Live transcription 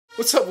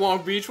What's up,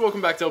 Long Beach?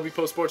 Welcome back to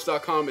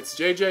lbpostsports.com. It's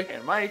JJ.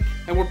 And Mike.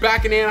 And we're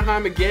back in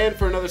Anaheim again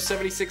for another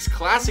 76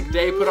 Classic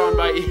Day put on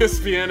by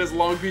ESPN as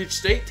Long Beach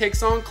State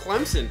takes on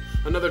Clemson.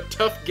 Another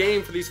tough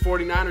game for these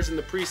 49ers in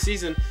the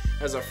preseason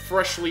as a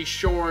freshly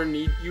shorn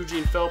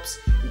Eugene Phelps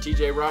and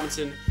TJ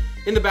Robinson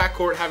in the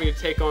backcourt having to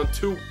take on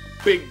two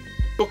big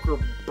Booker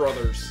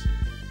brothers.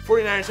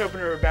 49ers hoping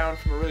to rebound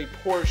from a really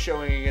poor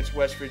showing against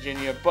West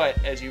Virginia,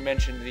 but as you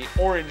mentioned, the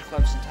orange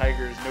Clemson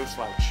Tigers, no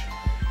slouch.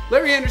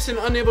 Larry Anderson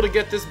unable to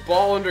get this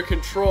ball under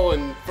control,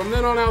 and from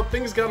then on out,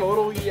 things got a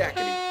little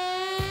yakety.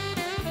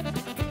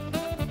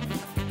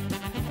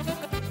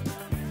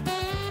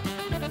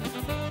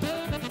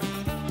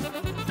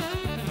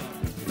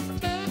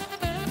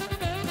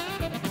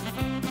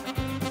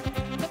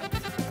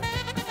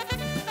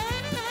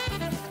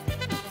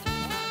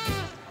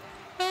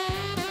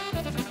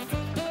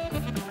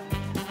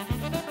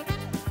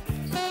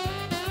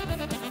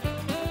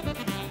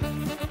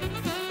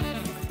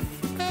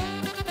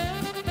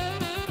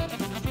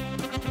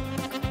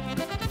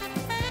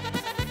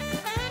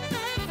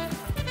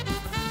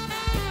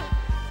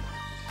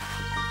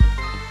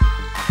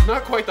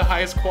 Not quite the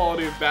highest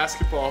quality of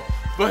basketball,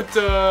 but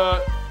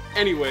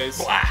anyways.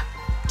 Blah.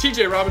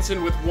 TJ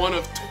Robinson with one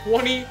of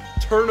 20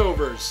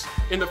 turnovers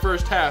in the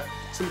first half.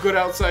 Some good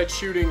outside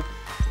shooting,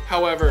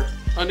 however,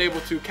 unable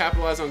to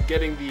capitalize on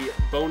getting the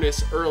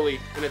bonus early.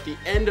 And at the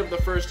end of the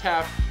first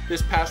half,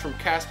 this pass from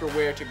Casper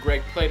Ware to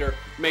Greg Plater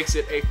makes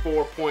it a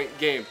 4-point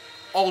game.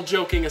 All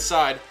joking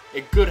aside,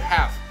 a good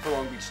half for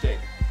Long Beach State.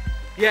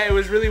 Yeah, it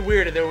was really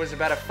weird. There was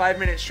about a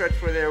 5-minute stretch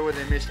where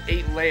they missed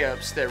 8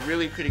 layups that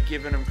really could have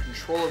given them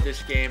control of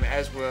this game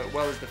as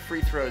well as the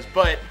free throws.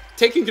 But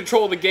taking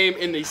control of the game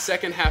in the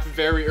second half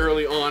very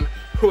early on,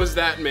 who was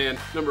that man?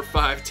 Number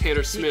 5,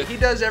 Tanner Smith. He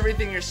does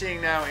everything you're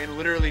seeing now in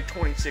literally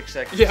 26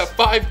 seconds. Yeah,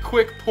 5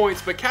 quick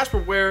points. But Casper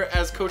Ware,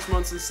 as Coach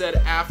Munson said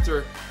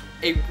after,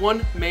 a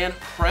one-man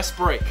press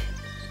break.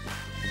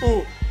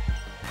 Ooh.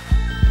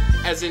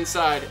 As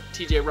inside,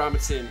 TJ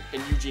Robinson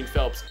and Eugene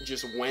Phelps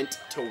just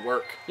went to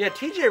work. Yeah,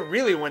 TJ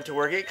really went to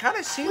work. It kind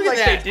of seemed Look at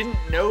like that. they didn't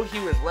know he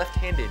was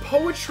left-handed.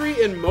 Poetry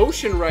in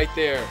motion right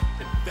there.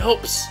 And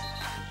Phelps,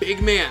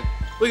 big man.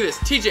 Look at this.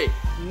 TJ,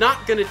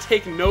 not going to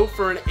take no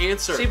for an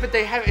answer. See, but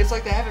it's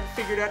like they haven't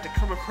figured out to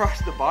come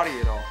across the body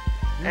at all.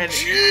 And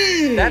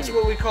Gee. that's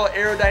what we call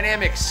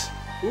aerodynamics.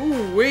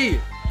 Ooh-wee.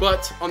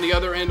 But on the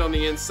other end, on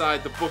the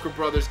inside, the Booker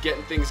brothers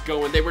getting things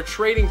going. They were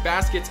trading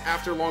baskets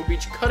after Long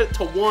Beach cut it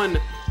to 1.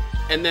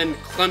 And then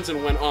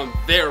Clemson went on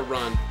their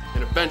run,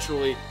 and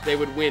eventually they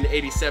would win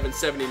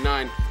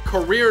 87-79.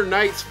 Career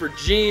nights for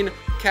Gene,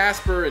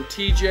 Casper, and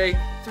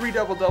TJ. 3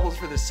 double-doubles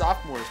for the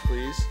sophomores,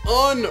 please.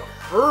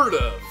 Unheard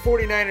of.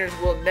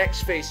 49ers will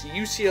next face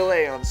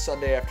UCLA on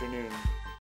Sunday afternoon.